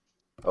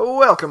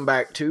Welcome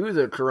back to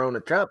the Corona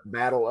Cup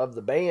Battle of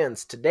the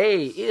Bands.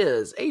 Today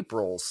is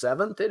April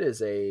 7th. It is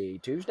a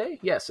Tuesday.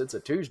 Yes, it's a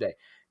Tuesday.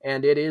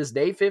 And it is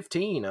day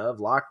 15 of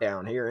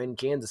lockdown here in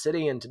Kansas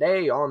City. And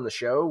today on the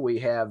show, we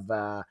have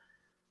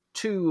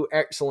two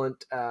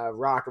excellent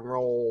rock and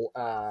roll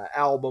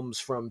albums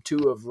from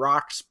two of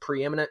rock's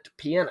preeminent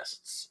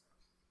pianists.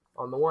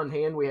 On the one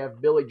hand, we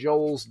have Billy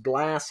Joel's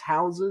Glass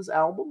Houses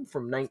album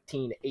from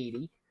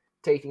 1980,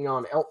 taking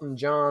on Elton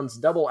John's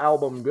double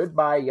album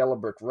Goodbye Yellow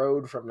Brick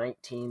Road from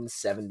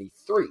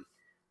 1973.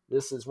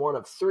 This is one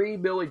of three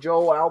Billy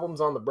Joel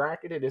albums on the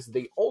bracket. It is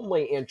the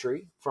only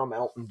entry from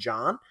Elton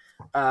John.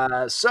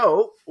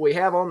 So we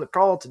have on the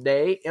call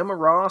today Emma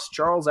Ross,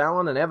 Charles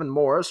Allen, and Evan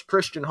Morris.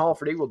 Christian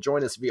Halferty will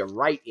join us via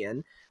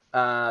write-in.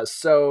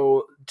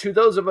 So to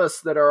those of us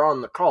that are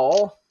on the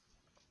call,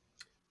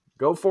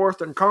 go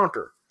forth and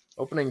conquer.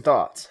 Opening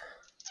thoughts.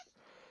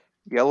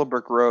 Yellow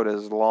Brick Road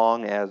is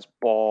long as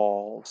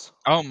balls.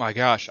 Oh my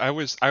gosh, I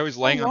was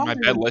laying on my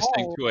bed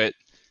listening to it,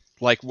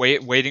 like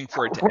waiting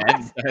for it to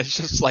end. And it's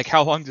just like,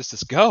 how long does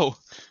this go?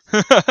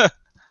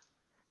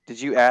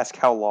 Did you ask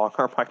how long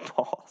are my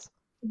balls?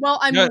 Well,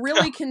 I'm No,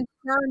 really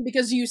concerned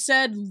because you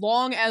said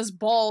long as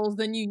balls,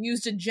 then you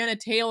used a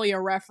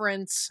genitalia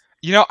reference.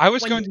 I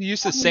was When going you to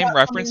use the talk same about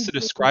reference to something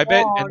being describe it,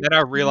 and long, then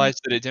I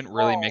realized that it didn't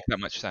really make that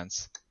much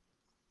sense.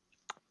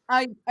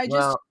 I just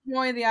Well-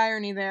 enjoy the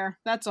irony there.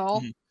 That's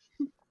all. Mhm.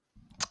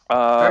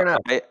 Fair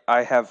enough.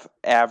 I have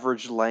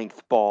average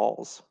length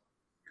balls.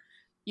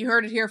 You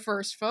heard it here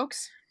first,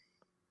 folks.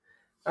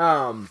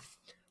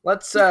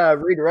 Let's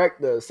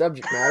redirect the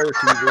subject matter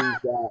to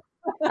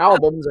these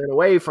albums and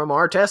away from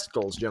our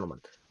testicles,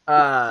 gentlemen.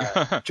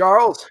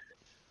 Charles,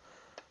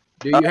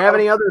 do you have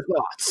any other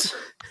thoughts?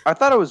 I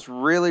thought it was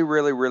really,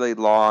 really, really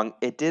long.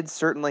 It did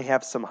certainly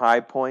have some high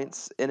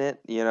points in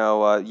it.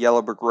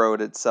 Yellow Brick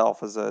Road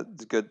itself is a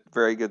good,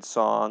 very good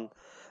song.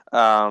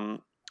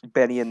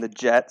 Benny and the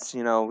Jets.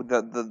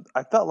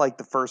 I felt like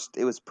the first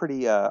it was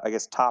pretty, I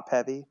guess, top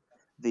heavy.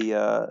 The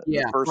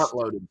first front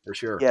loaded for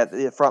sure. Yeah,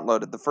 the front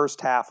loaded. The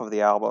first half of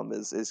the album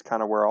is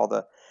kind of where all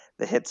the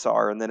hits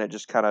are, and then it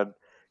just kind of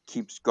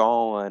keeps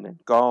going and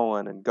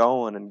going and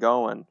going and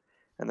going,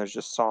 and there's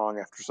just song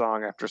after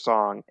song after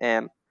song,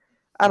 and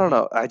I don't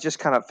know. I just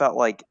kind of felt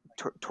like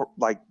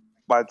like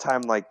by the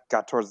time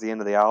got towards the end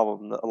of the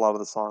album, a lot of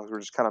the songs were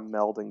just kind of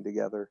melding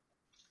together.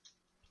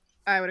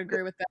 I would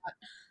agree with that.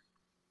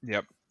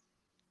 Yep.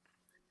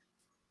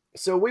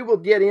 So we will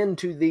get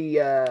into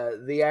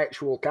the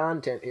actual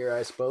content here,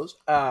 I suppose.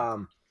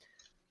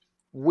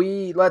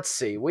 Let's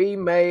see. We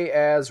may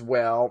as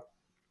well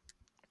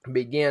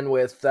begin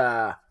with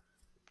the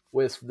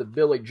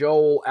Billy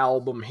Joel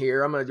album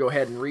here. I'm going to go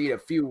ahead and read a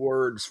few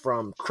words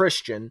from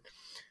Christian,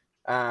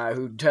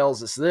 who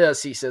tells us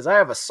this. He says, I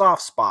have a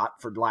soft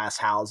spot for Glass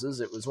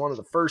Houses. It was one of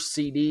the first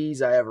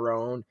CDs I ever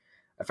owned.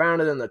 I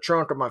found it in the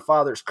trunk of my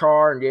father's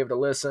car and gave it a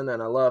listen,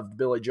 and I loved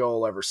Billy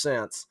Joel ever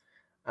since.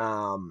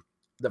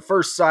 The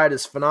first side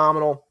is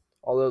phenomenal,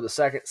 although the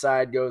second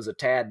side goes a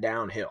tad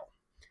downhill.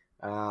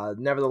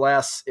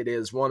 Nevertheless, it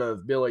is one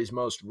of Billy's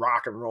most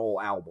rock and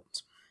roll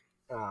albums.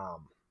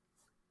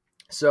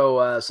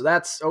 So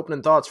that's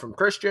opening thoughts from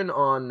Christian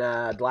on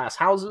Glass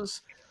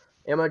Houses.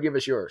 Emma, give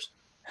us yours.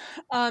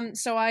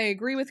 So I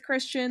agree with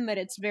Christian that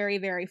it's very,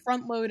 very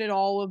front loaded.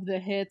 All of the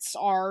hits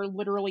are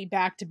literally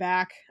back to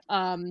back.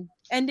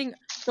 Ending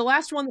the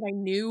last one that I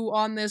knew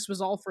on this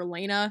was All for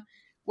Lena,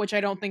 which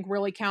I don't think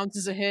really counts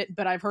as a hit,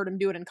 but I've heard him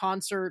do it in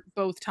concert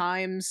both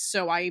times,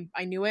 so I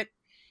knew it.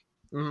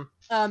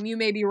 Mm-hmm. You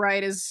May Be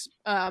Right is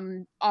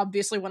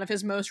obviously one of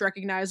his most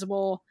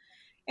recognizable,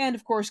 and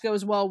of course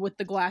goes well with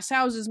the Glass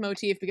Houses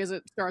motif because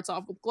it starts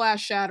off with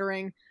glass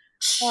shattering.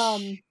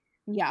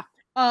 Yeah.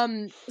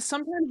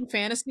 Sometimes in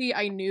Fantasy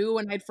I knew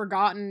and I'd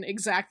forgotten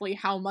exactly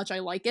how much I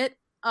like it.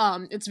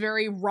 It's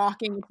very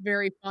rocking, it's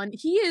very fun.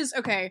 He is,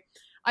 okay,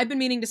 I've been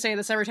meaning to say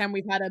this every time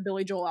we've had a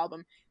Billy Joel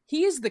album.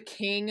 He is the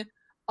king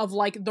of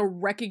the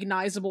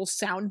recognizable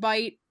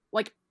soundbite.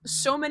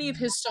 So many of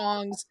his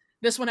songs,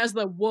 this one has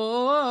the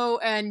whoa,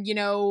 and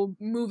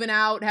Moving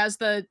Out has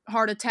the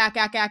heart attack,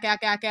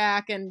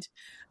 ack, and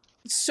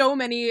so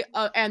many,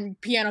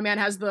 and Piano Man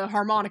has the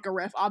harmonica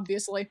riff,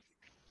 obviously.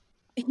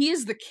 He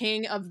is the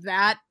king of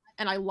that,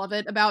 and I love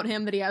it about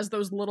him that he has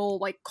those little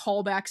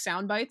callback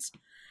sound bites.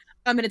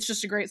 It's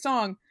just a great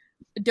song.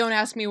 Don't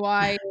Ask Me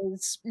Why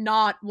is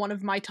not one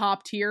of my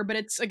top tier, but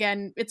it's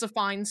a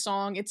fine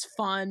song. It's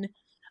fun.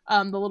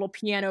 The little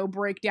piano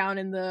breakdown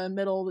in the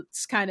middle,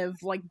 it's kind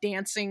of like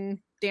dance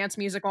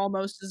music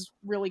almost, is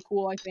really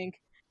cool, I think.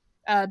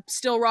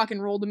 Still Rock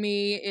and Roll to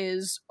me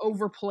is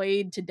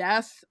overplayed to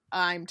death.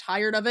 I'm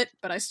tired of it,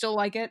 but I still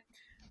like it.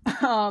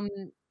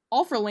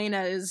 All for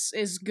Lena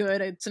is good.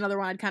 It's another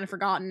one I'd kind of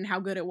forgotten how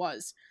good it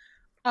was.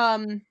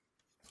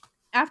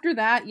 After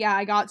that, yeah,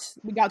 we got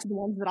to the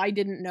ones that I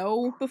didn't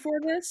know before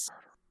this.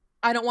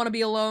 I Don't Want to Be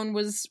Alone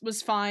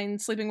was fine.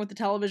 Sleeping with the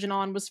Television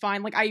On was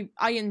fine.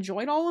 I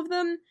enjoyed all of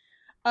them.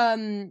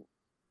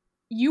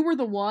 You Were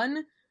the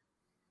One,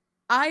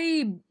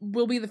 I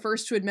will be the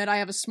first to admit I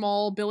have a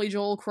small Billy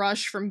Joel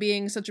crush from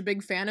being such a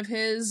big fan of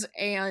his,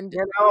 and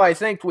I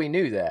think we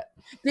knew that.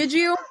 did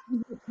you?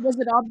 Was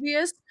it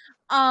obvious?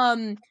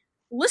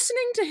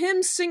 Listening to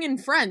him sing in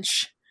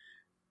French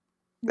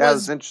That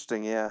was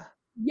interesting, yeah.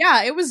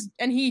 Yeah, it was,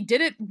 and he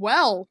did it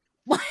well.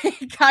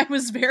 Like, I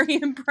was very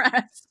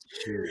impressed.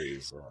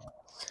 Jesus.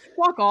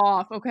 Fuck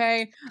off,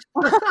 okay?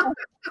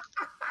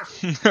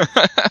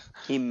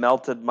 He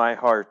melted my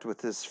heart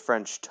with his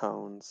French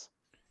tones.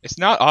 It's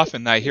not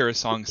often that I hear a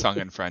song sung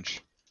in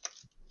French.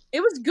 It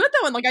was good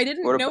though, and like I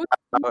didn't know.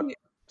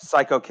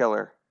 Psycho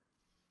Killer.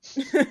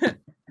 that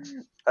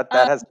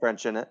has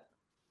French in it.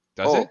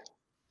 Does it?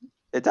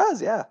 It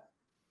does, yeah.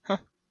 Huh.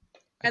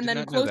 And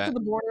then Close to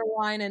the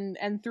Borderline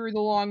and Through the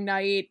Long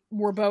Night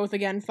were both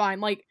again fine.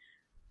 Like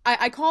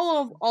I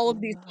call all of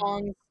these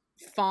songs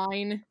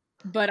fine,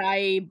 but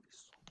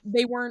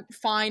they weren't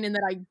fine in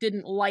that I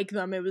didn't like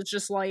them. It was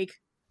just like,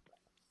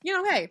 you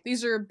know, hey,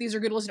 these are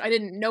good listeners. I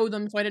didn't know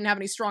them, so I didn't have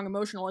any strong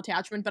emotional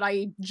attachment, but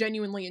I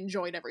genuinely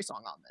enjoyed every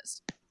song on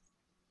this.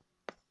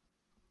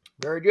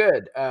 Very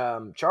good.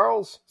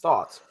 Charles,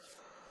 thoughts?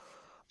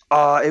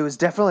 It was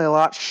definitely a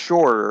lot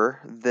shorter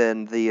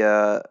than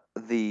the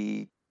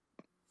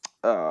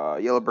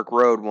Yellow Brick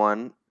Road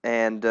one,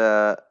 and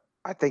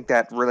I think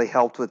that really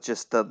helped with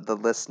just the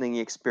listening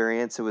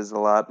experience. It was a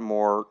lot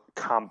more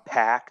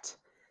compact,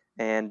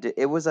 and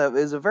it was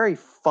a very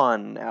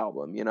fun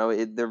album. You know,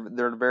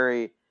 they're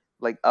very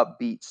like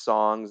upbeat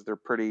songs. They're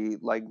pretty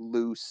like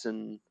loose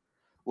and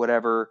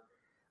whatever.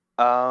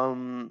 I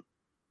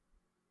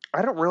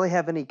don't really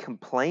have any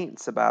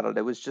complaints about it.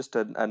 It was just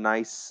a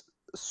nice,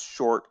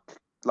 short,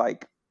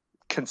 like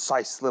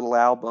concise little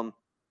album.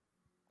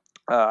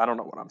 I don't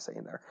know what I'm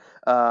saying there.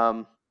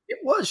 It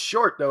was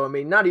short though. I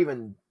mean, not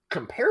even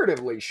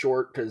comparatively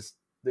short because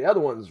the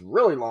other one's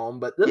really long,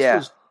 but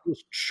this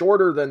was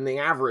shorter than the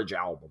average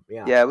album.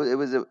 Yeah,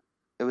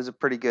 it was a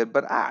pretty good,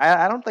 but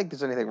I don't think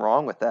there's anything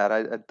wrong with that.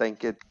 I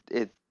think it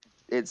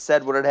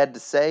said what it had to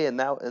say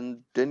and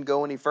didn't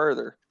go any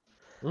further.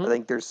 I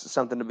think there's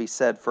something to be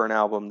said for an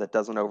album that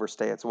doesn't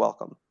overstay its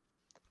welcome.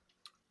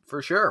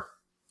 For sure.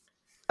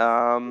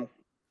 Go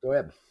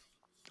ahead.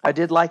 I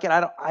did like it.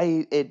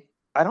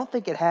 I don't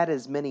think it had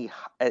as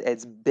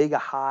big a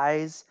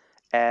highs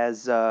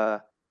as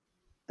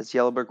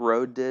Yellow Brick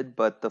Road did,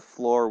 but the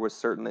floor was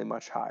certainly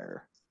much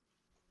higher.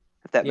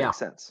 If that makes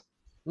sense.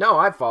 No,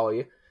 I follow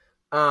you.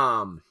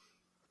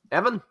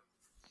 Evan,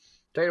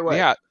 take it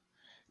away.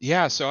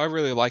 Yeah. So I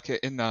really like it.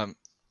 And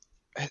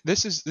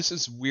this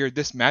is weird.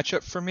 This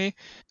matchup for me.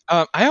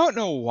 I don't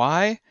know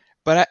why,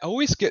 but I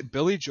always get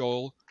Billy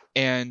Joel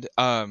and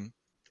Elton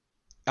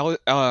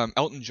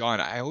John.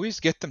 I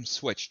always get them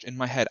switched in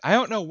my head. I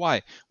don't know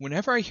why.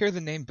 Whenever I hear the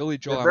name Billy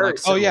Joel, I'm like,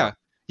 similar. Oh yeah.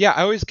 Yeah,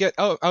 I always get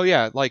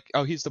yeah, like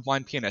he's the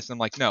blind pianist. And I'm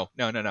like, no,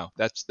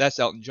 that's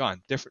Elton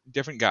John,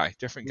 different guy.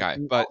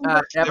 But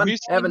Evan,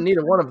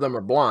 neither one of them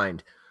are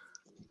blind.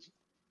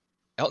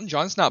 Elton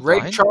John's not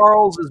blind. Ray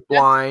Charles is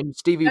blind.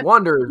 Stevie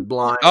Wonder is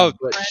blind. Oh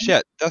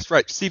shit, that's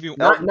right.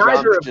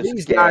 Neither of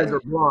these guys are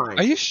blind.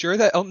 Are you sure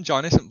that Elton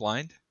John isn't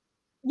blind?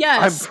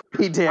 Yes, I'm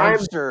pretty damn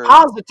sure.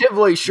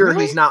 Positively sure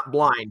really? He's not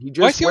blind. He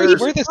Why just does he always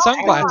wear the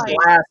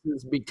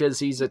sunglasses? Because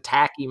he's a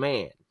tacky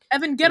man.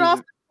 Evan, get off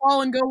the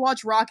call and go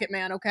watch Rocket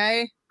Man,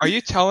 okay? Are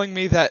you telling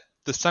me that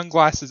the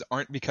sunglasses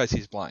aren't because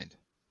he's blind?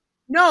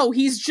 No,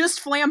 he's just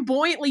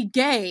flamboyantly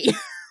gay.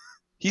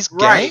 He's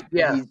gay? Right,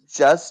 yeah. He's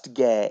just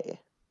gay.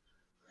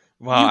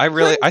 Wow, I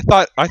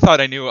thought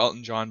I knew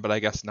Elton John, but I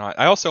guess not.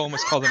 I also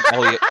almost called him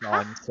Elliot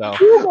John, so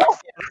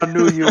I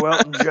knew you,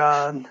 Elton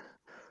John.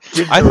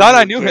 I thought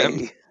I knew him.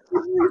 Did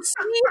you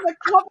see the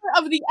cover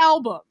of the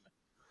album?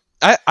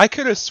 I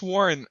could have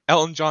sworn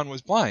Elton John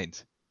was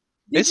blind.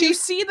 Did you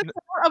see the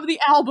cover of the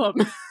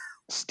album?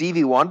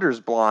 Stevie Wonder's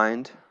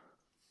blind.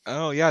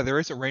 Oh yeah, there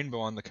is a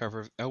rainbow on the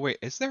cover. Oh wait,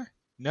 is there?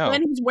 No.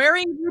 And he's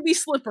wearing ruby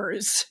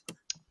slippers.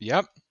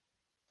 Yep.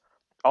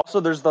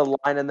 Also, there's the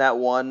line in that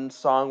one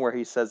song where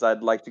he says,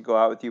 "I'd like to go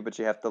out with you, but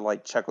you have to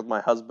like check with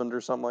my husband" or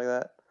something like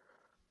that.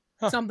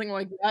 Huh. Something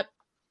like that.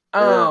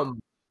 I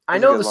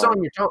know the song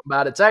you're talking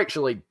about. It's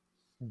actually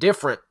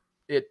different.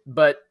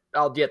 But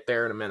I'll get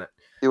there in a minute.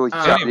 Anyway,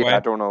 I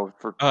don't know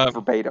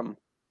verbatim.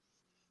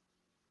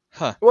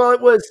 Huh.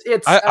 Well,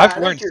 it's. I've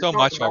learned so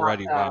much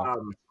already.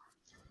 Wow.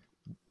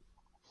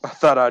 I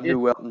thought I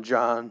knew Elton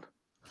John.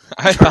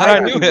 I thought I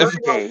knew him.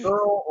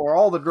 Girl or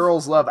All the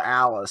Girls Love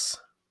Alice.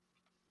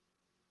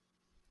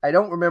 I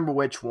don't remember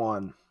which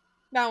one.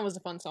 That one was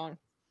a fun song.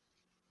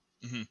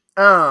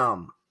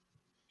 Mm-hmm.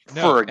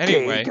 For a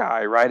gay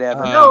guy, right,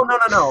 Evan? No.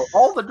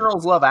 All the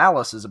Girls Love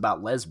Alice is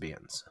about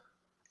lesbians.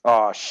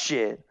 Oh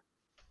shit.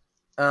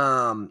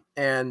 And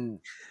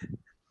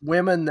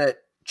women that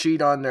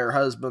cheat on their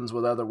husbands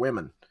with other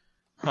women.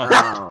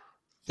 Huh.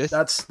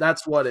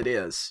 That's what it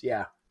is.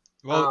 Yeah.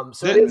 Well,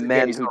 so it is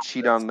men who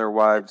cheat on their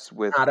wives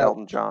with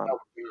Elton John.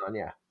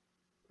 Yeah.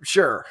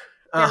 Sure.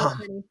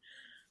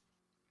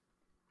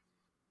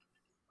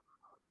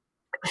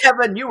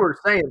 Evan, you were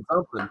saying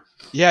something.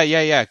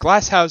 Yeah.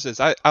 Glass Houses.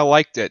 I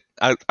liked it.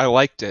 I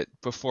liked it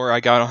before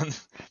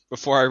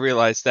I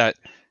realized that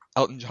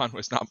Elton John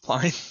was not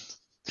blind.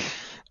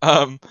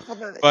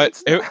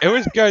 But it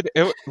was good.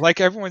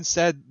 Like everyone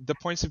said, the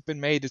points have been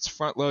made. It's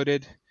front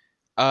loaded.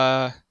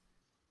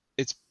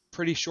 It's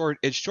pretty short.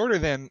 It's shorter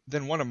than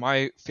one of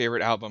my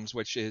favorite albums,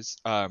 which is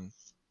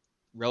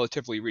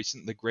relatively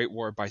recent, The Great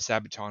War by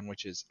Sabaton,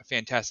 which is a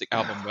fantastic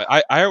album. But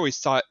I always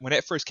thought when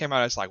it first came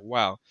out, I was like,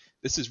 wow,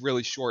 this is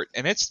really short.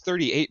 And it's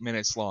 38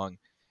 minutes long.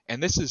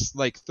 And this is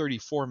like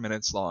 34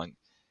 minutes long.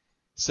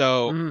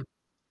 So,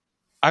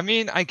 I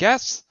mean, I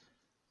guess,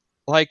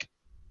 like,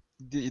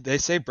 they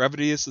say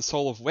brevity is the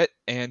soul of wit,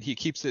 and he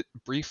keeps it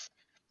brief,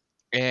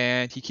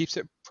 and he keeps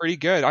it pretty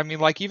good. I mean,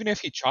 like, even if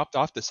he chopped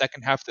off the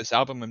second half of this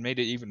album and made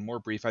it even more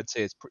brief, I'd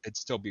say it'd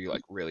still be,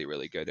 like, really,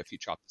 really good if he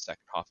chopped the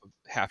second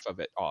half of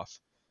it off.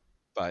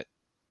 But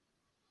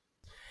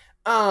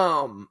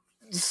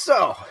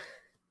so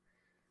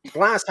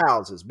Glass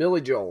Houses,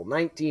 Billy Joel,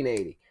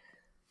 1980.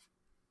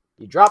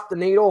 You drop the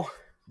needle,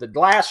 the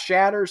glass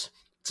shatters.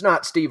 It's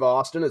not Steve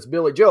Austin, it's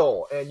Billy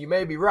Joel, and you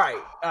may be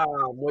right,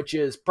 which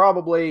is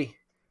probably,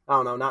 I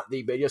don't know, not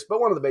the biggest,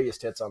 but one of the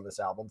biggest hits on this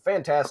album.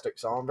 Fantastic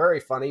song, very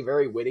funny,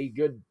 very witty,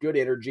 good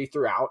energy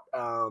throughout.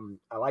 I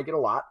like it a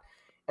lot.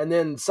 And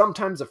then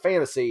Sometimes a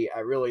Fantasy I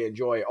really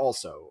enjoy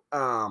also.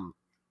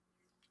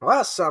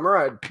 Last summer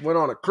I went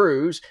on a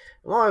cruise,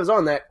 and while I was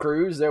on that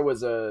cruise, there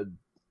was a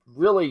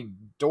really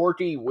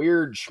dorky,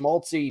 weird,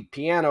 schmaltzy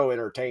piano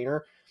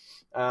entertainer.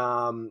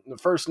 The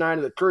first night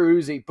of the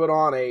cruise, he put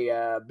on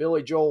a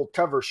Billy Joel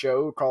cover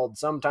show called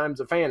Sometimes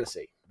a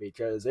Fantasy,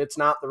 because it's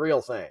not the real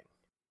thing.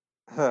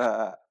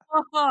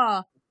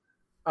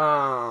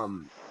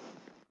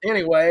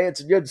 Anyway, it's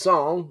a good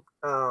song.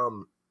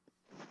 Don't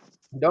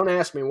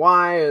ask me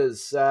why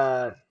is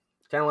kind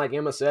of like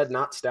Emma said,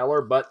 not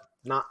stellar, but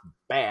not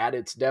bad.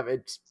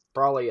 It's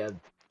probably a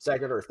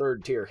second or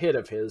third tier hit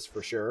of his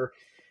for sure.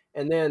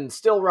 And then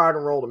Still Rock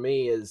and Roll to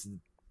me is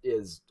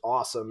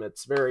awesome.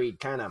 It's very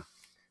kind of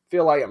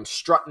feel like I'm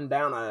strutting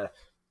down a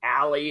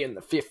alley in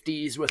the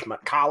 50s with my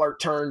collar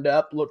turned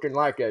up, looking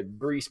like a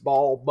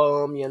greaseball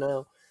bum, you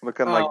know.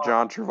 Looking like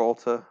John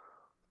Travolta.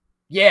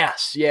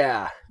 Yes,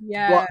 yeah.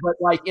 But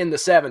like in the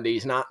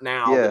 70s, not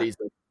now that he's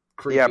a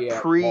creepy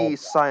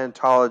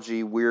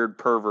pre-Scientology weird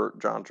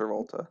pervert John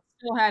Travolta.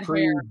 Still had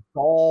hair.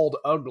 Bald,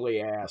 ugly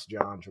ass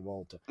John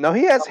Travolta. No,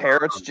 he has hair,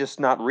 it's just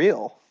not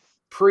real.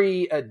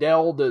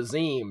 Pre-Adele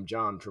Dazeem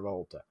John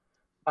Travolta.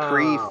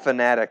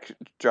 Pre-Fanatic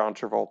John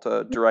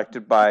Travolta,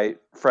 directed by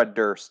Fred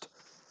Durst.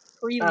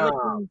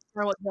 Pre-Living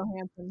Scarlett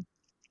Johansson.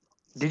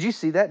 Did you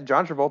see that?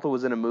 John Travolta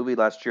was in a movie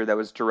last year that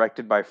was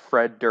directed by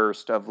Fred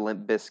Durst of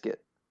Limp Bizkit.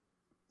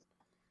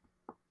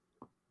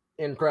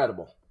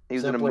 Incredible. He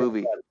was in a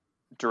movie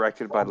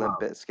directed by Limp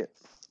Bizkit.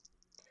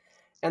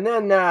 And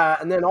then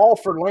All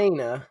for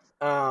Lena.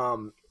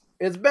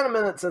 It's been a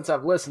minute since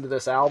I've listened to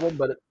this album,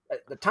 but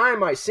at the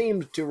time I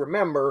seemed to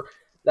remember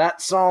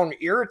that song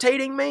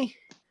irritating me.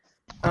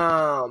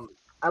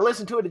 I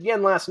listened to it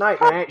again last night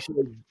and I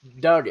actually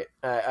dug it.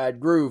 I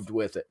grooved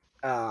with it.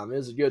 It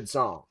was a good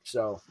song.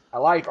 So I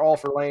like All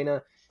for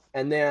Lena.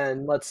 And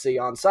then let's see,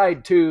 on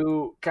side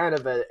 2, kind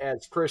of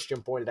as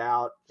Christian pointed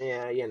out,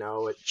 you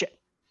know, it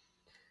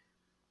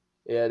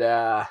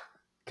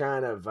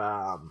kind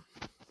of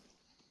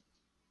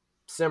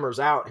simmers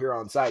out here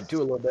on side 2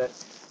 a little bit.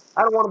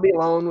 I Don't Want to Be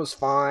Alone was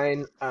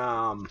fine.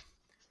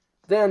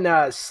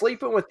 Then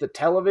Sleeping with the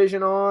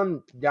Television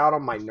On got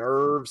on my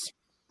nerves.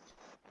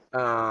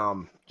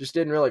 Just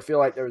didn't really feel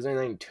like there was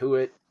anything to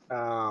it.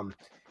 And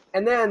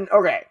then,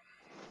 okay,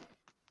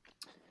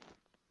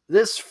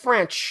 this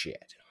French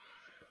shit.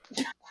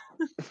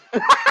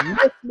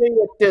 Miss me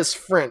with this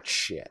French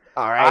shit,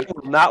 all right? I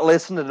will not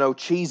listen to no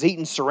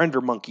cheese-eating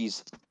surrender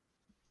monkeys.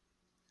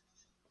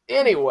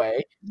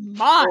 Anyway.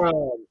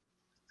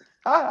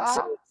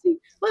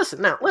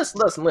 Listen. I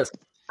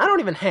don't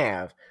even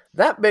have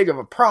that big of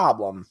a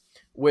problem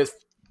with...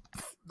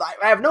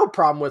 I have no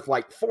problem with,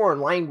 like, foreign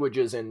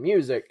languages and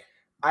music.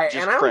 I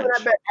don't even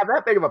have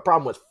that big of a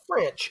problem with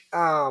French.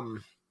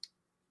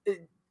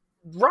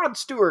 Rod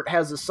Stewart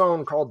has a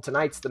song called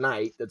Tonight's the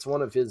Night that's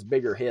one of his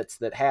bigger hits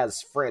that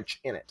has French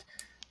in it.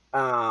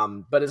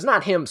 But it's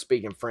not him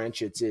speaking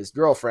French. It's his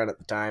girlfriend at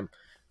the time.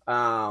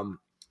 Was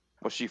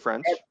she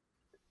French?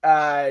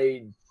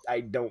 I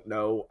don't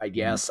know. I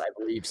guess. I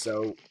believe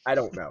so. I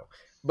don't know.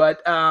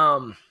 But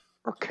or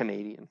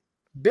Canadian.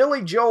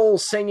 Billy Joel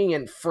singing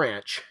in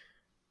French,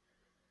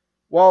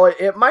 while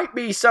it might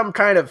be some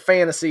kind of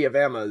fantasy of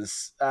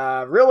Emma's,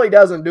 really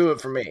doesn't do it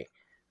for me.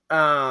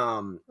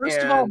 First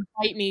of all,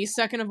 bite me.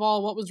 Second of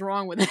all, what was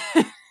wrong with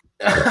it?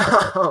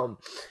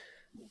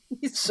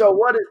 So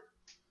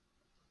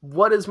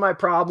what is my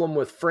problem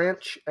with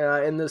French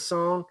in this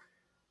song?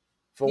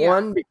 For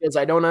one, because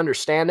I don't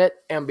understand it,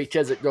 and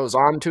because it goes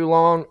on too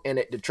long and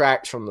it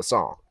detracts from the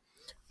song.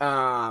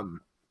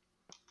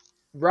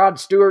 Rod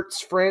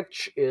Stewart's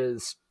French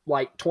is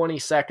like 20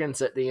 seconds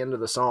at the end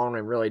of the song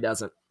and really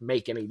doesn't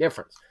make any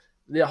difference.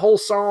 The whole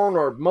song,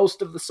 or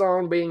most of the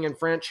song being in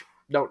French,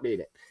 don't need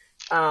it.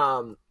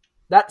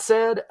 That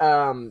said,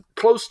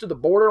 close to the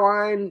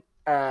borderline,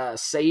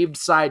 saved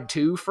side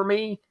 2 for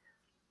me.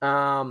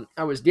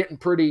 I was getting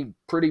pretty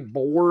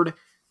bored,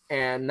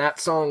 and that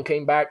song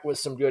came back with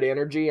some good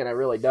energy, and I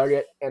really dug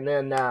it. And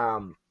then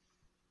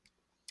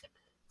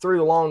Through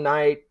the Long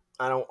Night,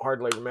 I don't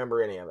hardly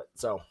remember any of it.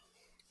 So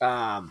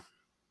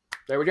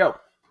there we go.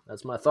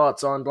 That's my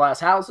thoughts on Glass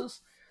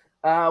Houses.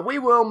 We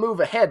will move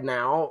ahead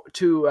now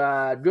to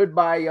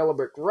Goodbye Yellow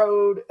Brick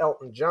Road,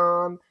 Elton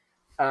John.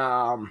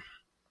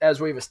 As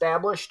we've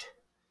established,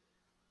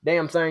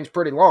 damn thing's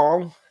pretty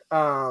long.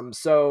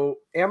 So,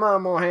 Emma,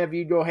 I'm going to have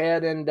you go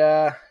ahead and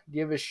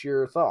give us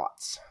your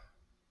thoughts.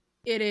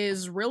 It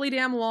is really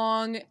damn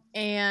long,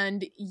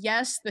 and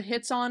yes, the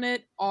hits on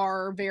it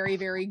are very,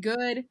 very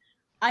good.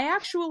 I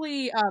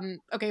actually,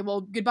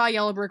 Goodbye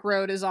Yellow Brick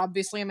Road is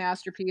obviously a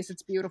masterpiece.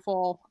 It's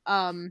beautiful.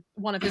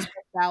 One of his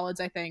best ballads,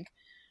 I think.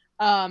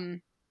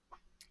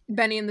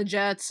 Benny and the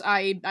Jets,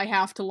 I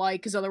have to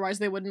like, because otherwise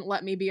they wouldn't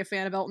let me be a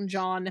fan of Elton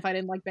John if I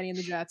didn't like Benny and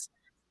the Jets.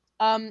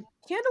 Candle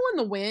in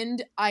the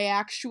Wind, I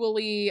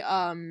actually,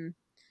 I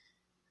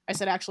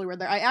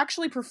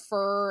actually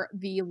prefer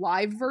the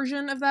live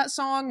version of that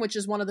song, which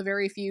is one of the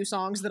very few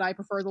songs that I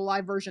prefer the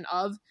live version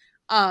of.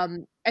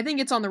 I think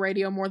it's on the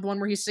radio more, the one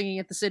where he's singing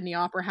at the Sydney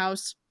Opera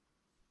House.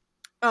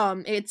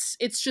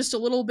 It's just a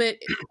little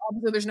bit,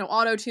 obviously there's no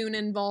auto-tune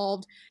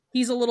involved.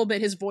 His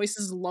voice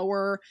is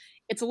lower.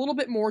 It's a little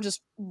bit more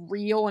just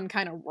real and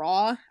kind of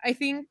raw, I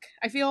feel.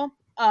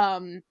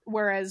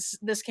 Whereas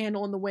this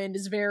Candle in the Wind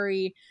is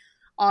very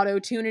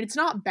auto-tuned, and it's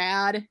not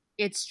bad.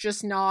 It's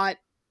just not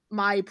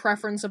my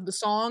preference of the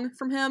song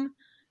from him.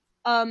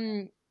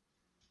 I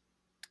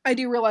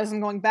do realize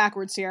I'm going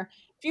backwards here.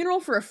 Funeral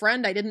for a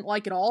Friend, I didn't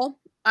like at all.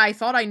 I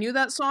thought I knew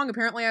that song.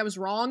 Apparently I was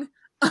wrong.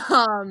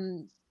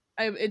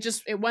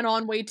 It went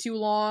on way too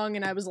long,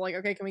 and I was like,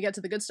 okay, can we get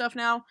to the good stuff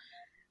now?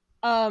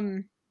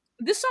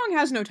 This song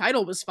Has No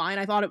Title was fine.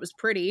 I thought it was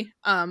pretty.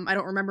 I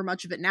don't remember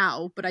much of it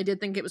now, but I did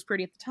think it was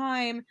pretty at the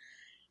time.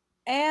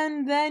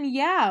 And then,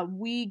 yeah,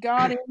 we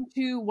got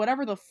into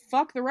whatever the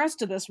fuck the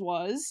rest of this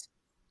was.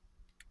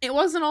 It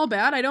wasn't all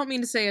bad. I don't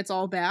mean to say it's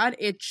all bad.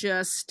 It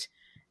just...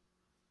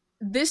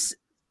 This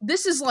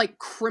is, like,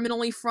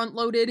 criminally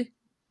front-loaded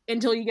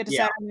until you get to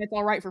Saturday Night's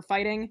All Right for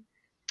Fighting.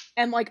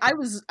 And, like, I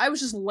was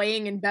just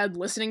laying in bed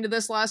listening to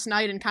this last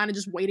night and kind of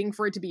just waiting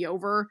for it to be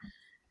over.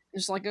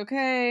 Just like,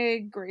 okay,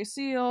 Grey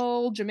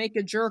Seal,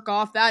 Jamaica Jerk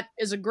Off. That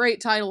is a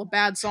great title, a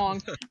bad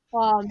song.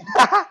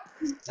 I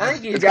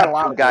think you got a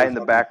lot of guy in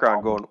the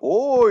background going,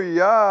 "Oh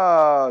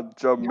yeah,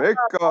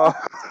 Jamaica."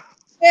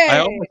 Hey. I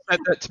almost said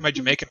that to my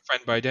Jamaican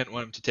friend, but I didn't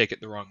want him to take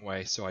it the wrong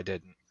way, so I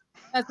didn't.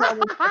 That's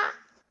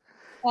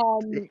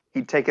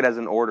He'd take it as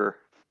an order.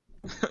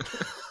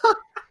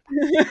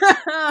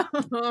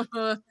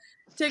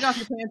 Take off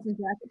your pants and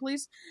jacket,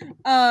 please.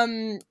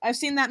 I've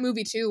seen that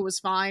movie too. It was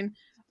fine.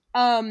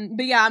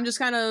 But yeah, I'm just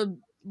kind of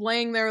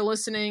laying there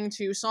listening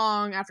to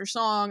song after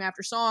song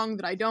after song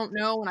that I don't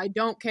know and I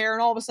don't care,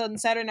 and all of a sudden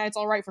Saturday Night's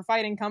All Right for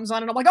Fighting comes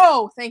on, and I'm like,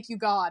 oh, thank you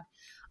God.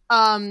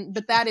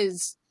 But that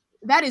is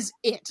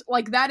it.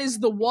 Like, that is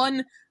the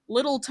one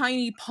little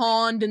tiny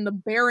pond in the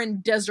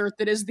barren desert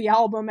that is the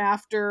album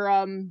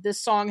after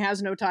this song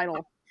Has No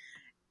Title.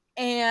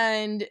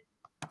 And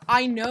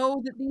I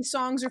know that these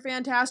songs are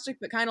fantastic,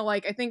 but kind of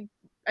like, I think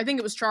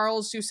it was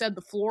Charles who said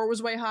the floor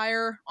was way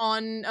higher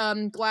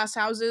on Glass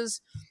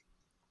Houses.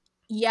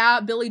 Yeah,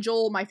 Billy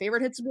Joel, my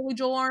favorite hits of Billy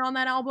Joel aren't on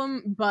that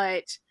album,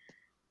 but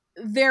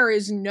there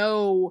is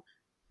no,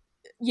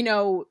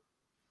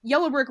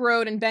 Yellow Brick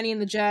Road and Benny and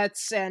the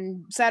Jets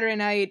and Saturday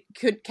Night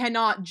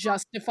cannot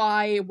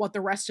justify what the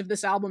rest of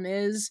this album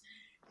is.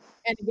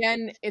 And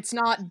again, it's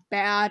not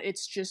bad,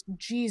 it's just,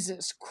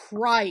 Jesus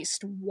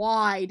Christ,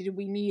 why did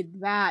we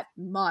need that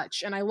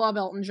much? And I love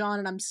Elton John,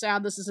 and I'm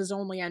sad this is his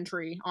only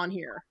entry on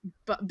here,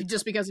 but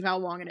just because of how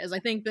long it is. I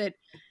think that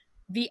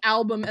the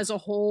album as a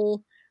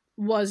whole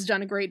was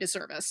done a great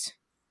disservice.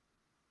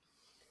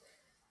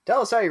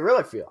 Tell us how you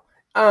really feel.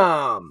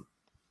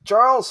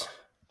 Charles,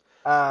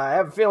 I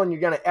have a feeling you're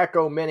going to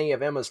echo many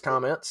of Emma's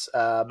comments,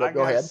 but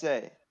go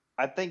ahead.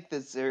 I think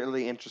that's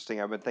really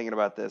interesting. I've been thinking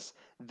about this.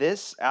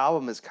 This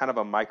album is kind of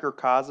a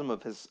microcosm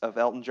of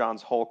Elton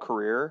John's whole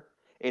career.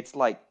 It's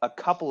like a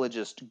couple of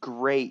just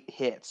great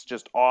hits,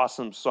 just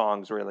awesome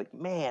songs where you're like,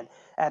 man,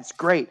 that's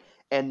great.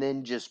 And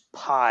then just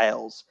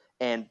piles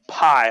and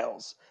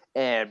piles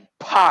and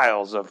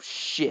piles of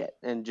shit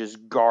and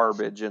just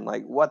garbage and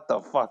like, what the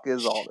fuck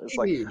is all this?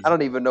 Like, I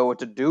don't even know what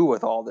to do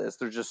with all this.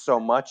 There's just so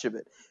much of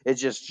it.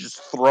 It's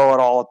just throw it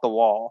all at the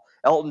wall.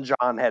 Elton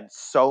John had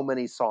so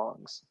many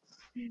songs.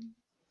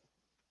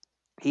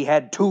 He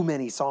had too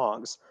many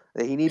songs.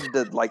 He needed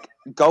to like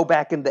go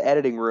back in the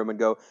editing room and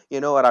go, you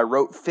know what, I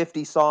wrote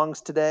 50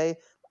 songs today.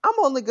 I'm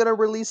only going to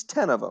release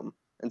 10 of them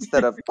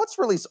instead of let's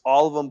release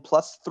all of them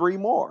plus 3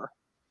 more.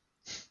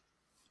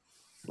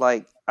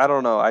 Like, I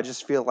don't know. I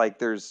just feel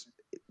like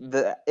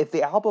if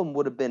the album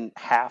would have been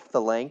half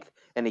the length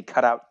and he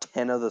cut out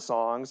 10 of the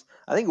songs,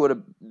 I think it would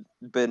have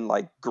been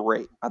like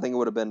great. I think it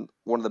would have been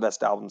one of the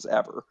best albums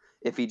ever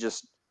if he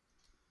just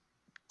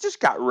just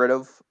got rid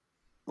of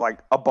like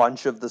a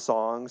bunch of the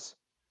songs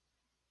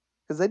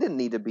because they didn't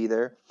need to be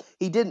there.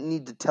 He didn't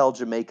need to tell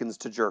Jamaicans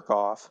to jerk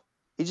off.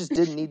 He just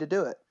didn't need to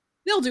do it.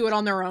 They'll do it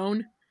on their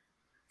own.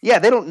 Yeah,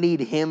 they don't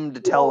need him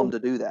to tell them to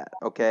do that.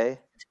 Okay.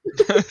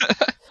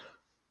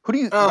 Who do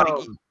you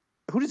like?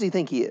 Who does he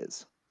think he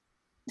is?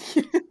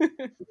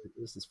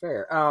 This is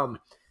fair.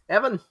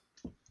 Evan,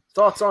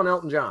 thoughts on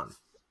Elton John?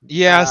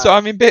 Yeah, so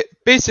I mean,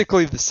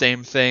 basically the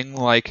same thing.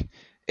 Like,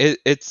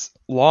 it's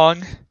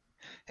long,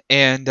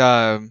 and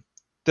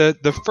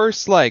the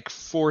first like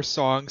 4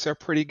 songs are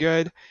pretty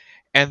good,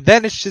 and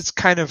then it's just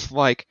kind of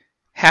like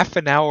half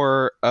an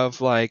hour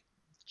of like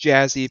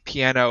jazzy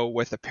piano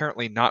with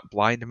apparently not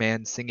blind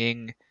man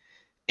singing,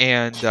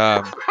 and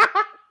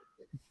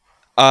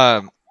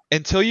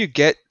until you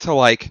get to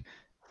like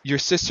Your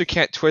Sister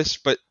Can't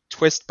Twist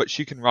but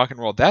she can rock and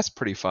roll. That's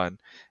pretty fun.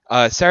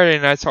 Saturday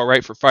Night's All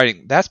Right for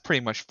Fighting. That's pretty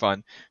much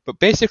fun. But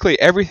basically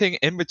everything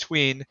in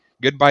between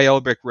Goodbye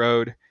Yellow Brick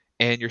Road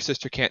and Your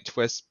Sister Can't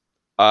Twist.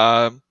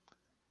 I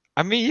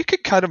mean, you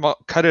could cut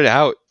it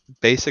out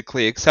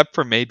basically, except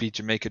for maybe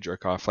Jamaica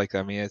Jerk Off. Like,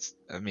 I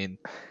mean,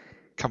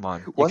 come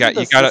on.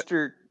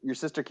 Your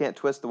Sister Can't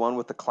Twist the one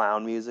with the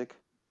clown music?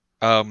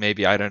 Oh,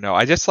 maybe, I don't know.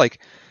 I just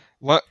like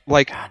damn,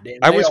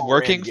 I was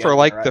working for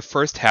like right? The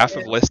first half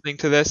of listening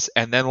to this,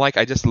 and then like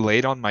I just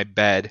laid on my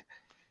bed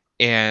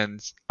and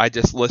I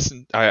just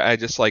listened. I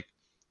just like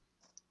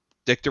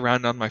dicked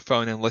around on my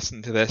phone and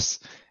listened to this,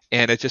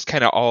 and it just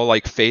kind of all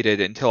like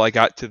faded until I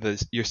got to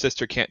the Your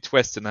Sister Can't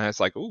Twist, and I was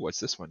like, "Ooh, what's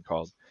this one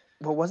called?"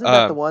 Well, wasn't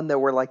that the one that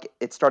where like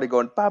it started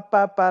going ba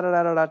ba ba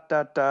da da da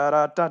da da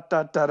da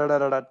da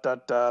da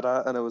da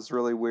da, and it was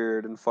really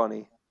weird and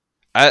funny.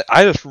 I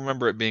just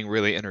remember it being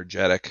really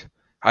energetic.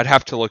 I'd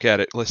have to look at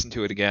it, listen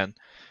to it again.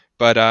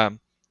 But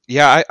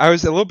yeah, I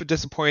was a little bit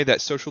disappointed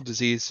that Social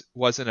Disease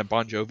wasn't a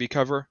Bon Jovi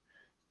cover.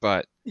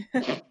 But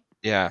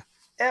yeah.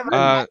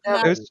 Evan.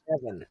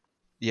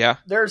 Yeah.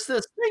 There's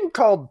this thing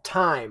called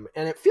time,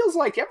 and it feels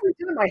like every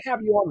time I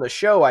have you on the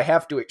show, I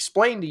have to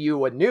explain to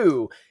you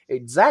anew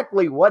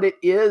exactly what it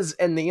is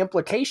and the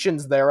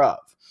implications thereof.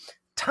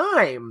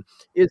 Time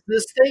is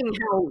this thing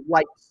how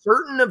like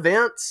certain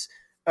events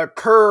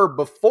occur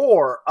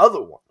before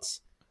other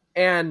ones.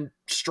 And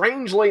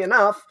strangely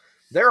enough,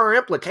 there are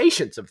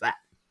implications of that.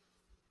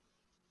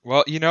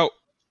 Well,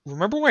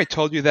 remember when I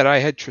told you that I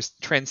had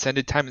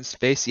transcended time and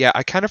space? Yeah,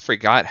 I kind of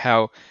forgot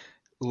how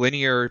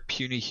linear,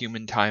 puny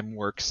human time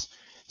works.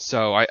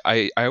 So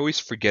I always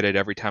forget it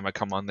every time I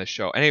come on this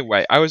show.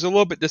 Anyway, I was a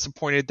little bit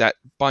disappointed that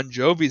Bon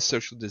Jovi's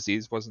Social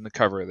Disease wasn't the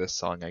cover of this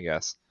song, I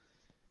guess.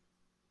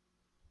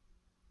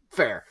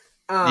 Fair.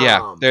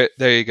 Yeah, there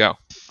you go.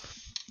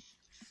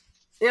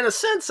 In a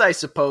sense, I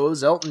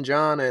suppose, Elton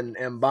John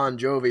and Bon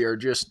Jovi are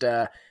just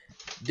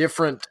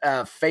different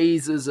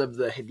phases of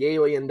the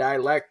Hegelian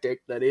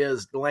dialectic that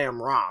is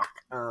glam rock.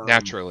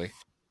 Naturally.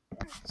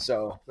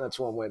 So that's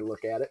one way to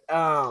look at it.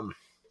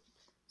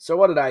 So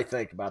what did I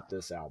think about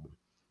this album?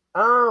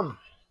 All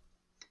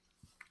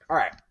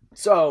right.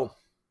 So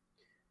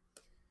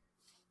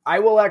I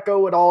will echo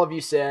what all of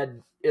you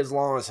said, As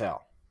Long as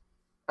Hell.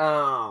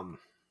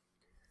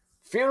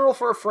 Funeral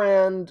for a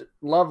Friend,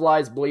 Love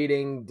Lies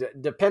Bleeding,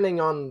 depending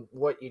on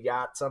what you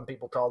got. Some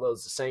people call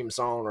those the same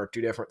song or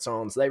two different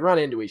songs. They run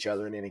into each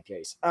other in any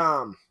case.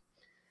 I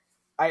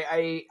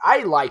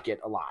like it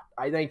a lot.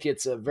 I think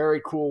it's a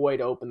very cool way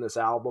to open this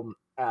album.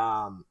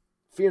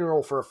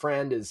 Funeral for a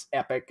Friend is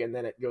epic, and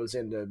then it goes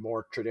into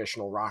more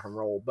traditional rock and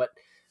roll. But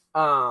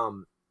I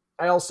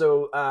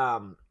also,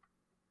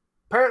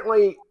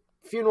 apparently,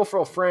 Funeral for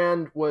a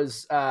Friend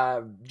was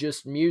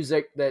just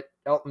music that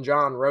Elton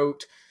John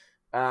wrote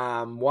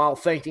while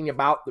thinking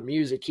about the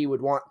music he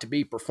would want to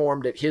be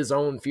performed at his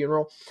own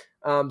funeral.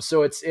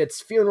 So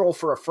it's Funeral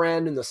for a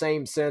Friend in the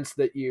same sense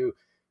that you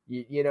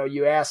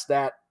ask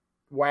that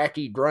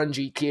wacky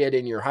grungy kid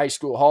in your high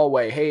school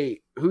hallway, hey,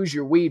 who's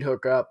your weed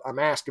hookup? I'm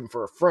asking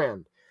for a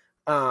friend.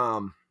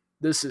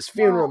 This is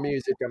funeral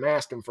music. I'm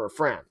asking for a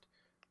friend.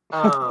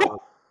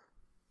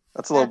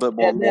 That's a little bit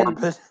more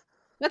morbid.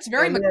 That's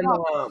very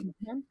macabre.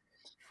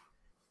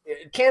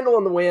 Candle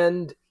in the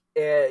Wind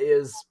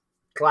is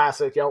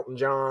classic Elton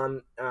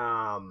John.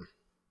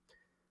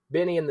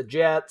 Benny and the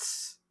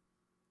Jets.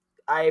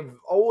 I've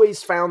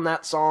always found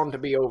that song to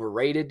be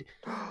overrated.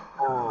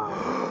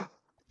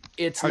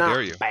 It's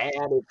not bad.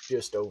 It's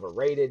just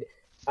overrated.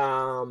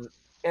 And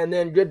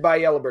then Goodbye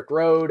Yellow Brick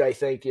Road, I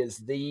think, is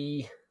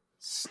the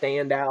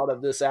standout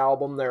of this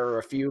album. There are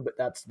a few, but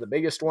that's the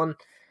biggest one.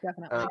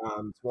 Definitely.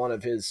 It's one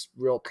of his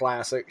real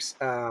classics.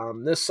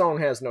 This song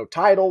Has No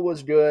Title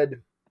was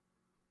good.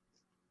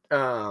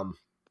 Kind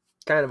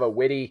of a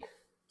witty,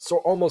 so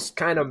almost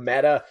kind of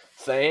meta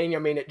thing. I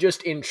mean, it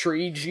just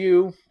intrigues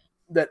you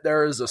that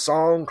there is a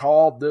song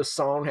called This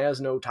Song Has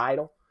No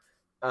Title.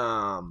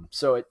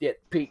 So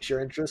it piques your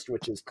interest,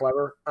 which is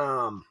clever.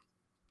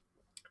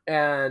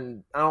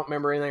 And I don't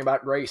remember anything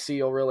about Grey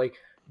Seal, really.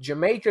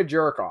 Jamaica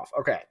Jerk Off.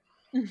 Okay.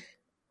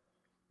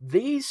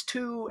 These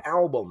two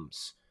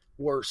albums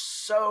were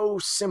so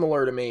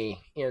similar to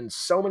me in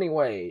so many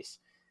ways.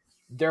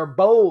 They're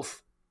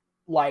both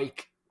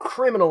like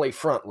criminally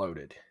front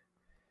loaded.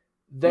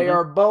 They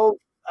are both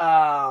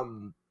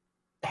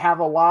have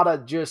a lot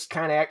of just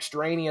kind of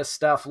extraneous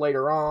stuff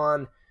later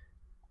on.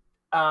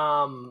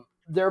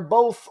 They're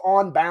both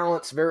on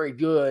balance very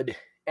good,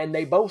 and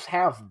they both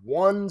have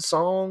one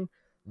song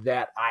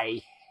that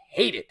I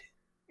hated.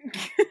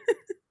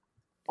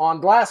 On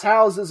Glass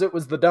Houses, it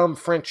was the dumb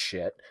French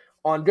shit.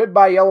 On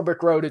Goodbye Yellow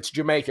Brick Road, it's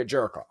Jamaica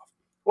Jerk-Off.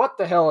 What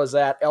the hell is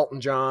that,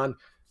 Elton John?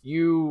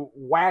 You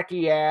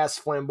wacky-ass,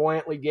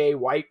 flamboyantly gay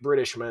white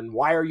Britishman.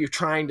 Why are you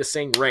trying to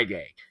sing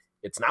reggae?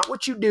 It's not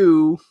what you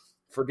do.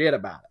 Forget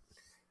about it.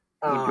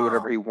 He can do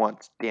whatever he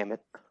wants, damn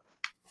it.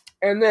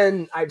 And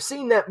then I've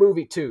seen that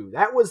movie too.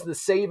 That was the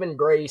saving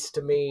grace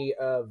to me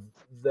of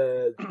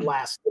the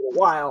last little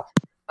while.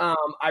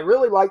 I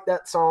really like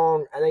that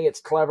song. I think it's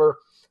clever.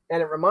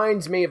 And it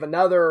reminds me of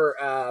another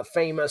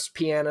famous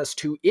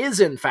pianist who is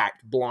in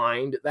fact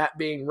blind, that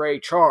being Ray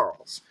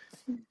Charles.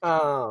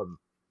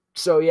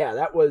 So yeah,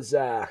 that was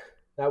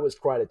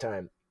quite a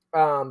time.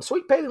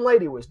 Sweet Pagan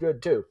Lady was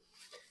good too.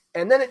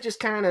 And then it just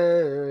kind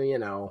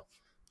of,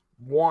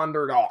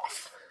 wandered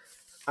off.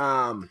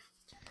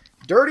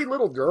 Dirty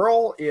Little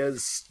Girl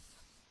is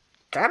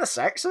kind of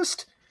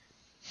sexist.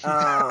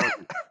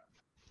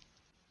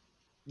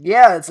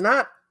 Yeah, it's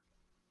not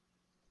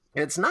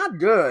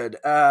good.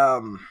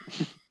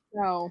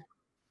 No.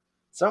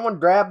 Someone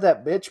grabbed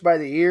that bitch by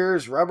the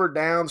ears, rub her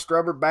down,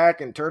 scrub her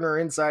back, and turn her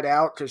inside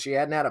out because she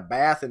hadn't had a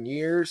bath in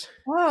years.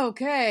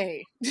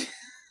 Okay.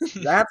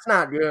 That's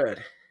not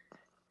good.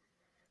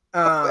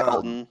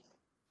 Elton,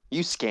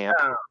 you scamp.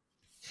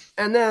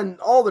 And then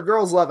All the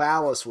Girls Love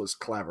Alice was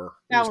clever.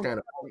 It was kind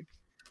of funny.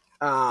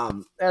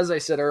 As I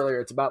said earlier,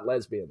 it's about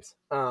lesbians,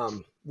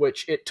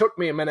 which it took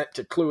me a minute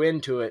to clue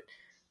into it.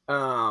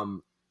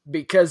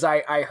 Because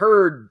I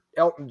heard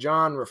Elton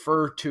John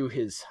refer to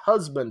his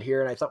husband here,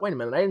 and I thought, wait a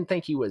minute, I didn't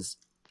think he was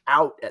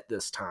out at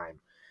this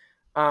time.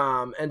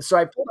 And so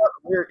I pulled out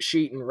the lyric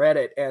sheet and read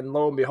it, and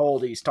lo and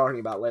behold, he's talking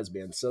about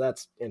lesbians. So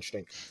that's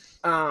interesting.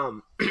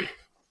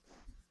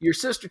 Your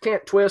Sister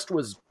Can't Twist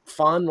was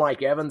fun,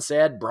 like Evan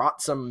said,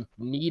 brought some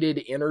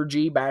needed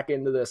energy back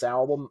into this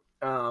album,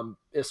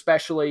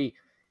 especially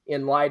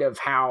in light of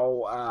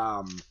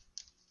how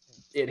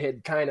it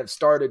had kind of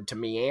started to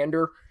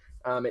meander.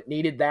 It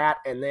needed that,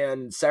 and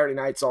then Saturday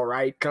Night's All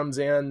Right comes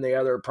in, the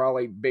other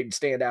probably big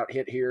standout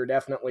hit here,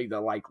 definitely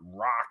the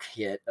rock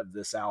hit of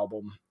this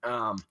album.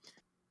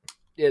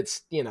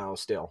 It's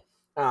still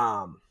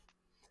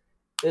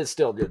it's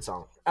still a good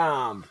song.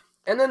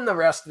 And then the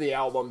rest of the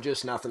album,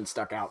 just nothing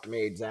stuck out to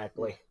me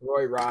exactly.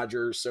 Roy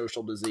Rogers,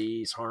 Social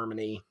Disease,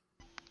 Harmony,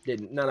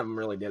 none of them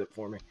really did it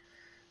for me.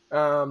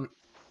 I'm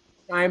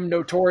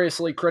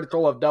notoriously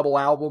critical of double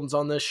albums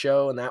on this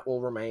show, and that will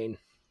remain.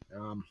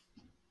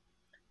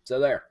 So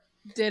there.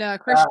 Did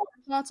Christian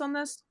have thoughts on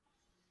this?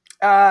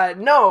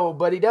 No,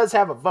 but he does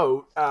have a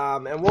vote,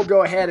 and we'll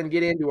go ahead and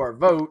get into our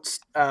votes.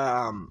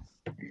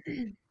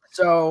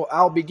 So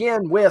I'll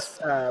begin with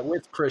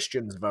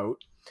Christian's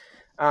vote.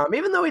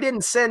 Even though he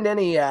didn't send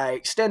any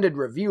extended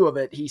review of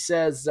it, he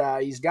says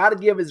he's got to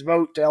give his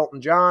vote to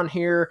Elton John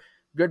here.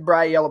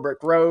 Goodbye Yellow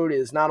Brick Road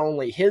is not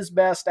only his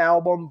best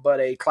album, but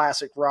a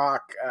classic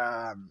rock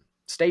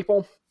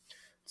staple.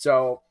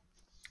 So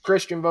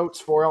Christian votes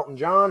for Elton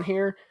John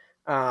here.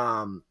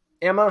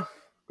 Emma,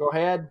 go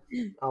ahead.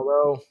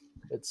 Although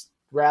it's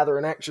rather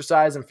an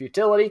exercise in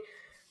futility.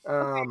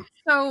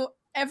 So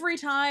every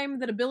time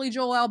that a Billy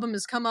Joel album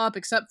has come up,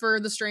 except for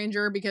The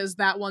Stranger, because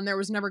that one there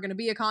was never going to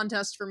be a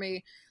contest for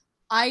me,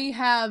 I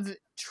have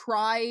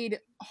tried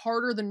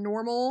harder than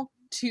normal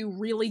to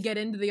really get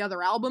into the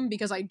other album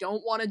because I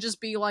don't want to just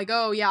be like,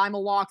 oh yeah, I'm a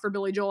lock for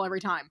Billy Joel every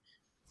time.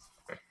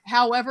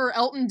 However,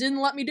 Elton didn't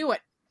let me do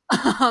it.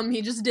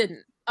 He just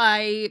didn't.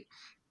 I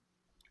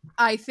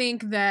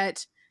think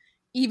that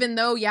even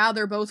though, yeah,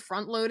 they're both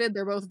front-loaded,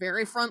 they're both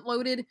very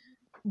front-loaded,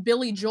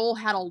 Billy Joel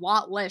had a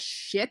lot less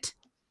shit.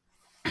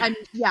 And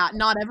yeah,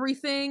 not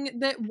everything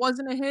that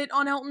wasn't a hit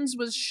on Elton's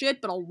was shit,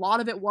 but a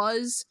lot of it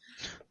was.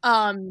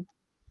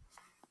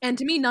 And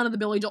to me, none of the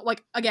Billy Joel,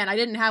 again, I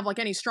didn't have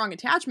any strong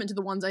attachment to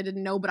the ones I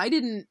didn't know, but I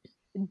didn't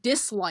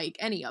dislike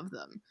any of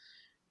them.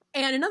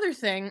 And another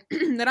thing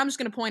that I'm just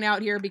going to point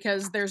out here,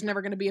 because there's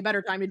never going to be a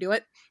better time to do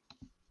it,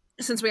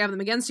 since we have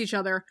them against each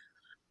other.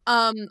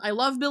 I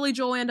love Billy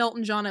Joel and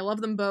Elton John. I love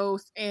them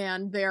both,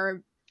 and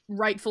they're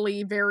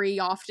rightfully very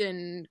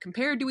often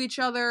compared to each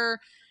other.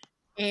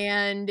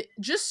 And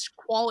just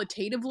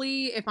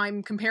qualitatively, if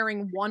I'm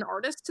comparing one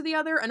artist to the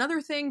other,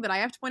 another thing that I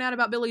have to point out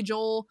about Billy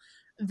Joel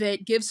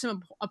that gives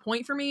him a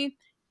point for me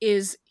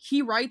is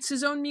he writes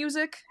his own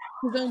music,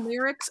 his own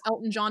lyrics.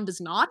 Elton John does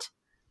not.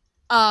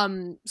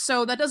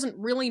 So that doesn't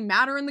really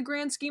matter in the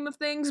grand scheme of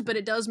things, but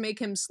it does make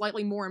him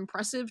slightly more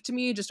impressive to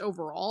me just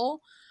overall.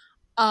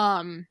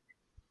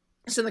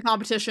 So the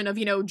competition of,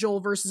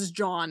 Joel versus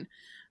John.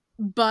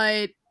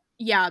 But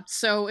yeah,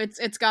 so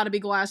it's got to be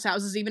Glass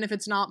Houses, even if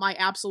it's not my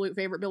absolute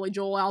favorite Billy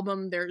Joel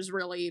album.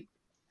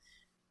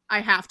 I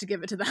have to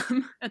give it to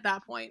them at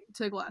that point,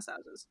 to Glass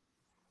Houses.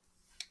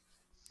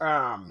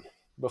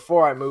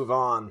 Before I move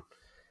on,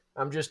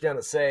 I'm just going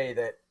to say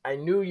that I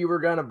knew you were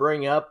going to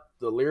bring up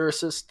the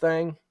lyricist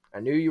thing. I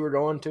knew you were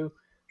going to.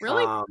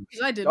 Really?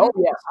 Because I didn't. Oh,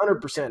 yes,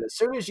 100%. As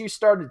soon as you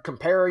started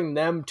comparing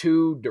them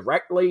to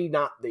directly,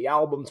 not the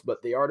albums,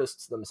 but the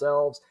artists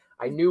themselves,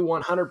 I knew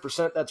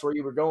 100% that's where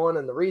you were going.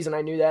 And the reason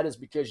I knew that is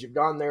because you've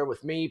gone there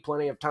with me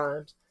plenty of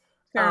times.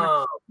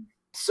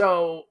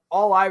 So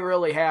all I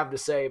really have to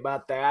say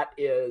about that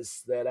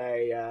is that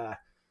I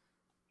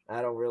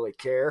don't really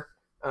care.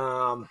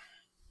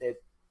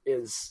 It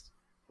is,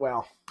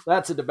 well,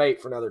 that's a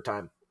debate for another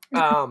time.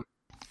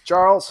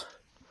 Charles,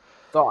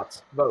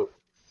 thoughts, vote.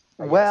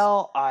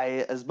 Well,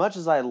 as much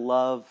as I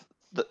love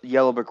the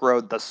Yellow Brick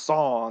Road, the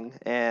song,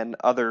 and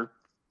other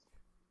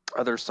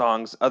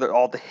songs,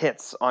 all the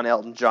hits on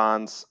Elton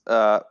John's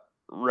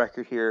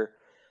record here,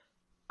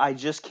 I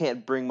just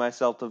can't bring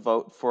myself to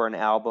vote for an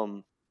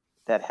album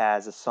that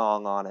has a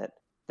song on it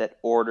that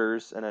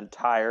orders an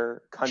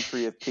entire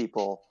country of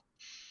people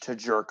to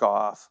jerk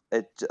off.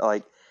 It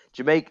like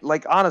Jamaica,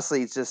 like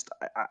honestly, it's just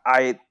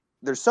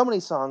there's so many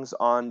songs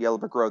on Yellow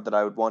Brick Road that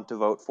I would want to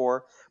vote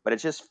for, but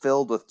it's just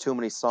filled with too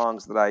many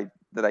songs that I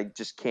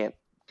just can't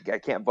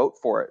vote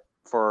for it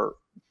for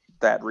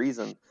that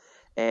reason.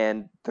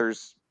 And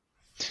there's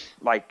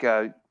like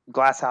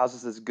Glass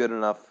Houses is good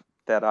enough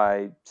that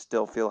I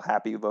still feel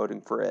happy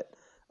voting for it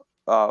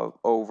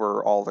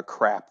over all the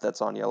crap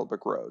that's on Yellow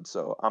Brick Road.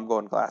 So I'm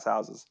going Glass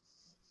Houses.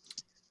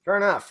 Fair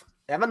enough.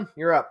 Evan,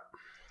 you're up.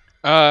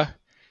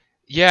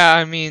 Yeah,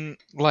 I mean,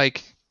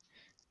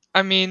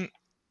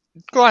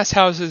 Glass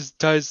Houses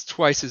does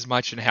twice as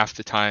much in half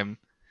the time.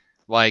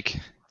 Like,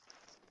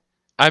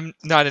 I'm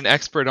not an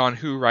expert on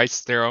who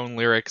writes their own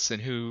lyrics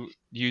and who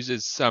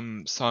uses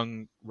some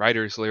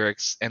songwriters'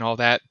 lyrics and all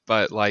that,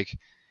 but like,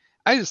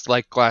 I just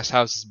like Glass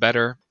Houses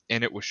better,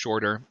 and it was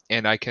shorter,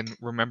 and I can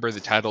remember the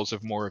titles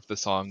of more of the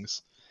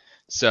songs.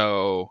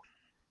 So,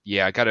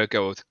 yeah, I gotta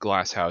go with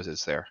Glass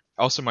Houses there.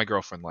 Also, my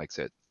girlfriend likes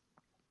it.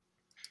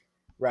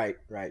 Right.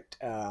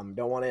 Don't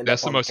want to end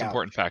That's up on the most couch.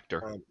 important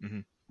factor.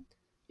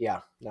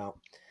 Yeah, no.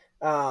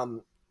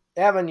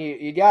 Evan,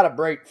 you got to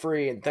break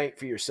free and think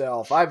for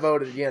yourself. I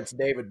voted against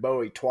David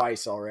Bowie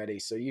twice already,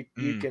 so you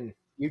can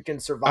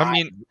survive. I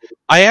mean,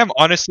 I am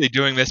honestly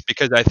doing this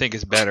because I think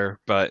it's better,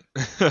 but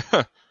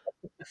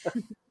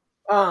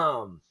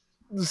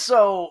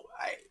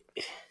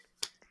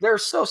they're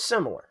so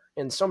similar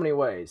in so many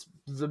ways.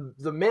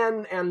 The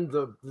men and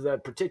the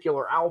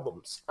particular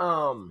albums.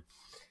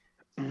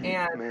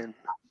 And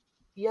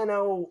you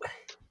know,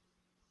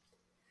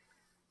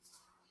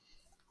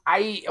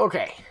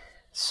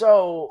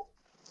 so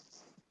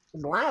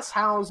Glass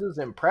Houses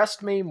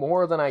impressed me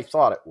more than I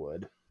thought it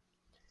would,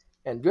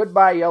 and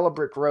Goodbye Yellow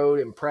Brick Road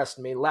impressed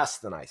me less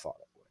than I thought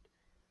it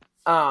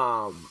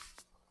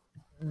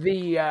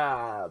would.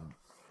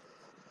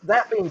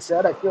 That being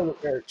said, I feel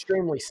that they're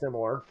extremely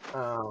similar.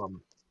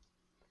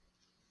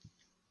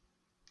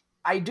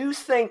 I do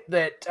think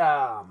that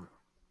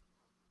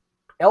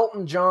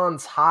Elton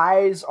John's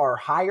highs are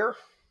higher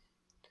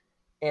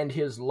and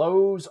his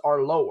lows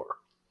are lower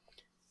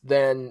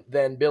than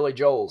Billy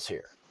Joel's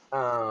here.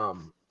 I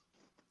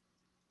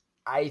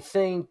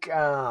think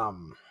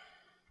there's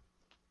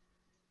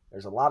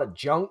a lot of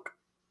junk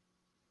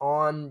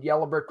on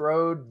Yellow Brick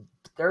Road.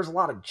 There's a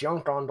lot of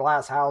junk on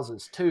Glass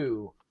Houses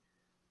too.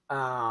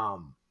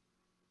 I'll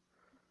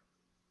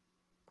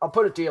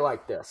put it to you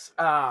like this.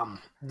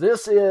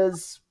 This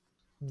is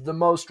the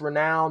most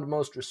renowned,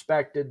 most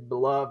respected,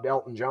 beloved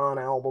Elton John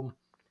album.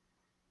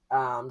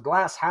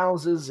 Glass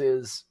Houses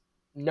is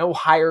no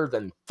higher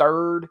than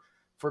third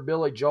for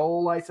Billy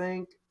Joel, I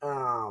think.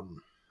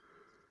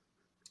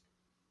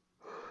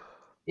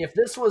 If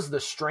this was The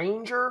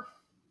Stranger,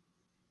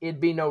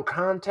 it'd be no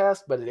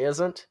contest, but it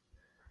isn't.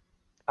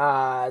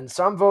 And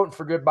so I'm voting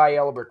for Goodbye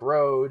Yellow Brick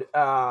Road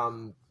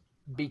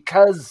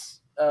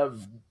because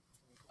of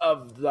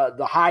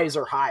the highs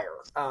are higher.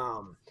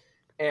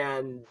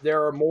 And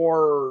there are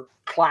more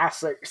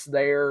classics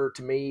there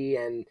to me,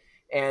 and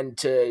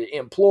to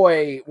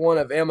employ one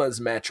of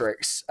Emma's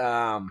metrics,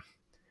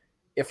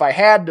 if I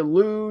had to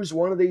lose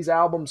one of these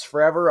albums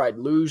forever, I'd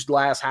lose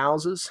Glass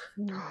Houses.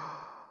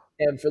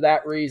 And for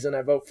that reason,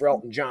 I vote for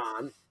Elton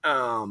John,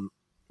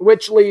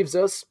 which leaves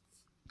us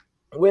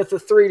with a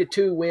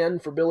 3-2 win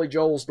for Billy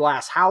Joel's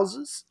Glass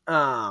Houses.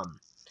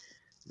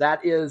 That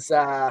is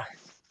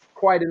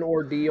quite an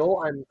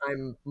ordeal.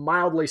 I'm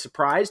mildly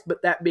surprised,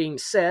 but that being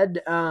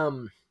said,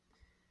 I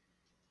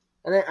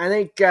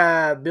think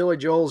Billy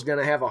Joel's going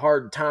to have a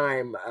hard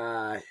time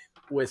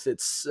with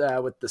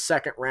the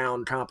second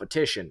round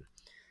competition,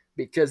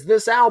 because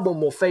this album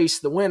will face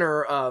the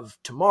winner of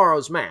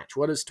tomorrow's match.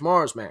 What is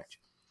tomorrow's match?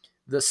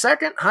 The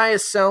second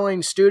highest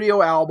selling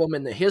studio album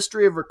in the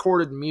history of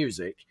recorded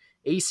music,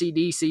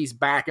 AC/DC's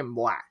Back in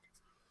Black.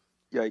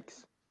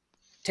 Yikes.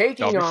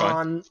 Taking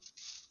on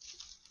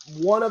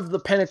one of the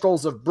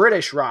pinnacles of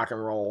British rock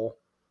and roll,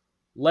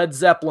 Led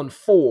Zeppelin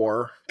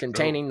 4,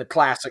 containing the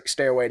classic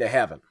Stairway to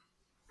Heaven.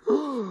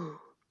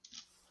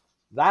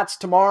 That's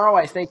tomorrow.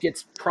 I think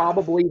it's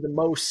probably the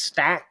most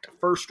stacked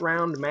first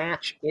round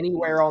match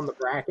anywhere on the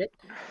bracket.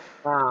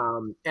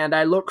 And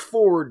I look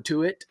forward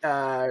to it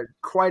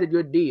quite a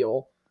good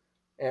deal.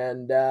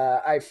 And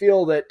I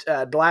feel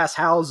that Glass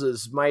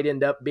Houses might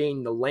end up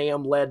being the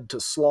lamb led to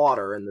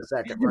slaughter in the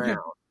second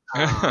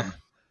round.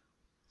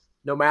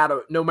 No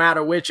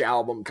matter which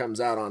album comes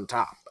out on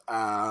top.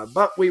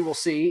 But we will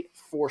see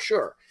for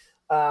sure.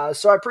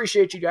 So I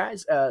appreciate you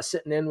guys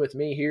sitting in with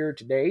me here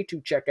today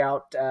to check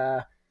out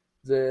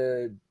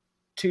the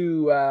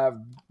two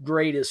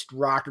greatest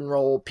rock and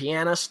roll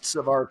pianists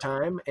of our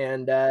time.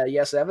 And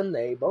yes, Evan,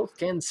 they both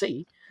can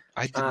see.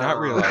 I did not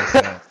realize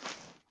that.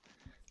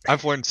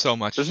 I've learned so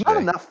much. There's today.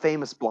 not enough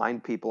famous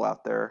blind people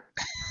out there.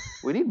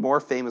 We need more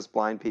famous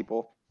blind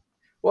people.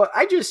 Well,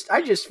 I just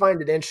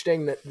find it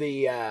interesting that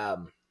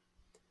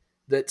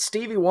that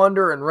Stevie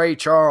Wonder and Ray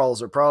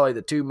Charles are probably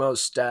the two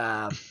most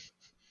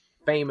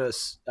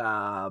famous,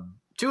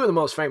 two of the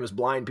most famous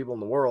blind people in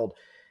the world.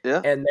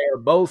 Yeah. And they're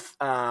both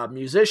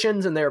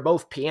musicians and they're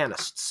both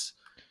pianists.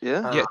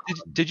 Yeah. Yeah.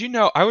 Did you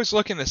know? I was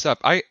looking this up.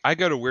 I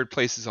go to weird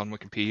places on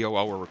Wikipedia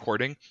while we're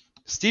recording.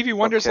 Stevie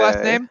Wonder's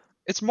last name?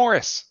 It's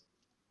Morris.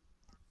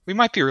 We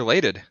might be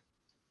related.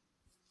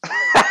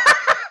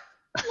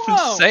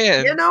 I'm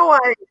saying. You know,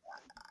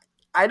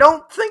 I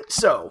don't think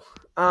so.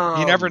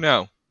 You never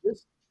know.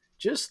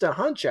 Just a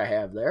hunch I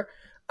have there.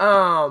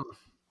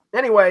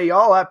 Anyway,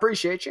 y'all, I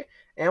appreciate you.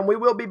 And we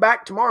will be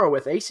back tomorrow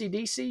with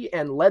AC/DC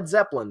and Led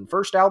Zeppelin.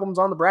 First albums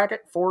on the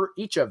bracket for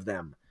each of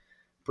them.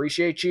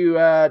 Appreciate you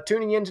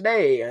tuning in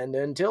today. And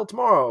until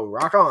tomorrow,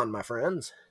 rock on, my friends.